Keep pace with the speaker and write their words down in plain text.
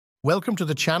Welcome to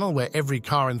the channel where every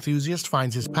car enthusiast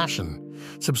finds his passion.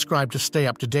 Subscribe to stay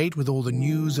up to date with all the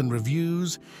news and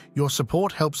reviews. Your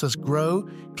support helps us grow.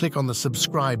 Click on the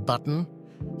subscribe button.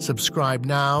 Subscribe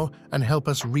now and help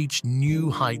us reach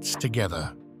new heights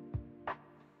together.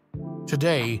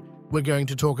 Today, we're going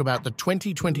to talk about the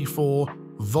 2024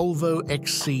 Volvo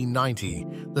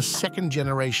XC90, the second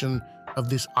generation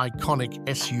of this iconic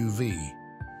SUV.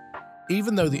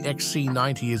 Even though the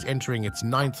XC90 is entering its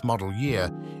 9th model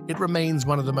year, it remains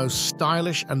one of the most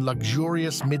stylish and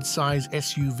luxurious mid-size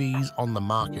SUVs on the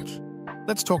market.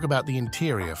 Let's talk about the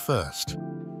interior first.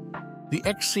 The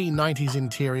XC90's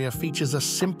interior features a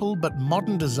simple but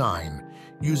modern design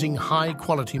using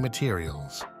high-quality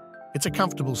materials. It's a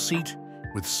comfortable seat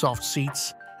with soft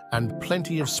seats and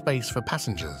plenty of space for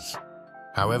passengers.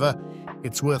 However,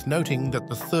 it's worth noting that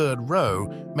the third row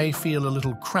may feel a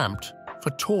little cramped for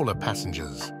taller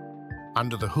passengers.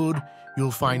 Under the hood,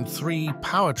 you'll find 3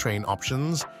 powertrain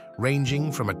options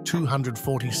ranging from a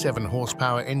 247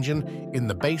 horsepower engine in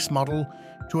the base model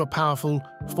to a powerful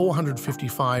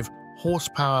 455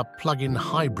 horsepower plug-in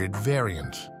hybrid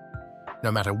variant.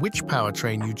 No matter which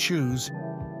powertrain you choose,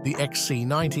 the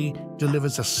XC90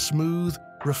 delivers a smooth,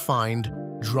 refined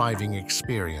driving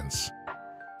experience.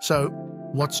 So,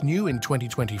 what's new in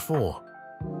 2024?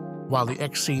 While the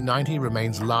XC90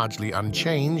 remains largely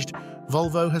unchanged,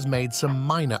 Volvo has made some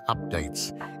minor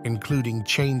updates, including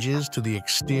changes to the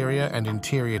exterior and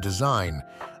interior design,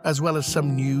 as well as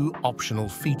some new optional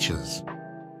features.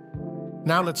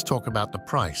 Now let's talk about the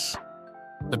price.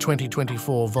 The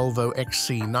 2024 Volvo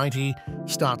XC90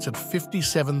 starts at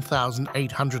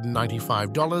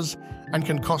 $57,895 and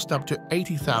can cost up to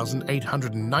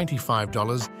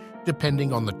 $80,895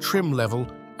 depending on the trim level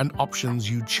and options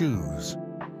you choose.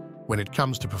 When it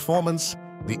comes to performance,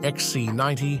 the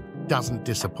XC90 doesn't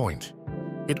disappoint.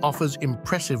 It offers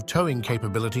impressive towing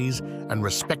capabilities and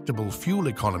respectable fuel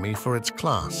economy for its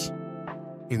class.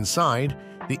 Inside,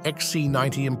 the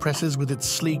XC90 impresses with its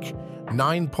sleek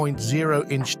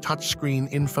 9.0-inch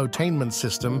touchscreen infotainment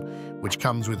system, which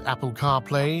comes with Apple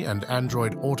CarPlay and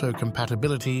Android Auto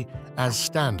compatibility as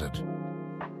standard.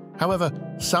 However,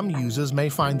 some users may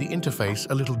find the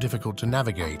interface a little difficult to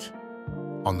navigate.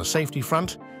 On the safety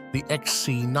front, the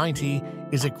XC90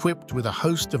 is equipped with a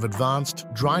host of advanced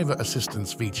driver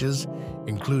assistance features,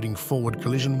 including forward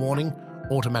collision warning,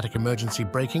 automatic emergency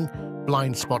braking,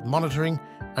 blind spot monitoring,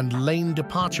 and lane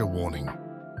departure warning.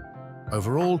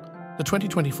 Overall, the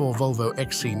 2024 Volvo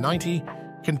XC90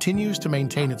 continues to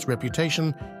maintain its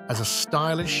reputation as a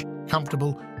stylish,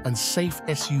 comfortable, and safe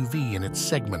SUV in its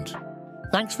segment.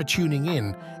 Thanks for tuning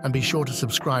in, and be sure to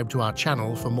subscribe to our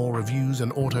channel for more reviews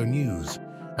and auto news.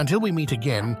 Until we meet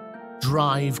again,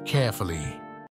 drive carefully.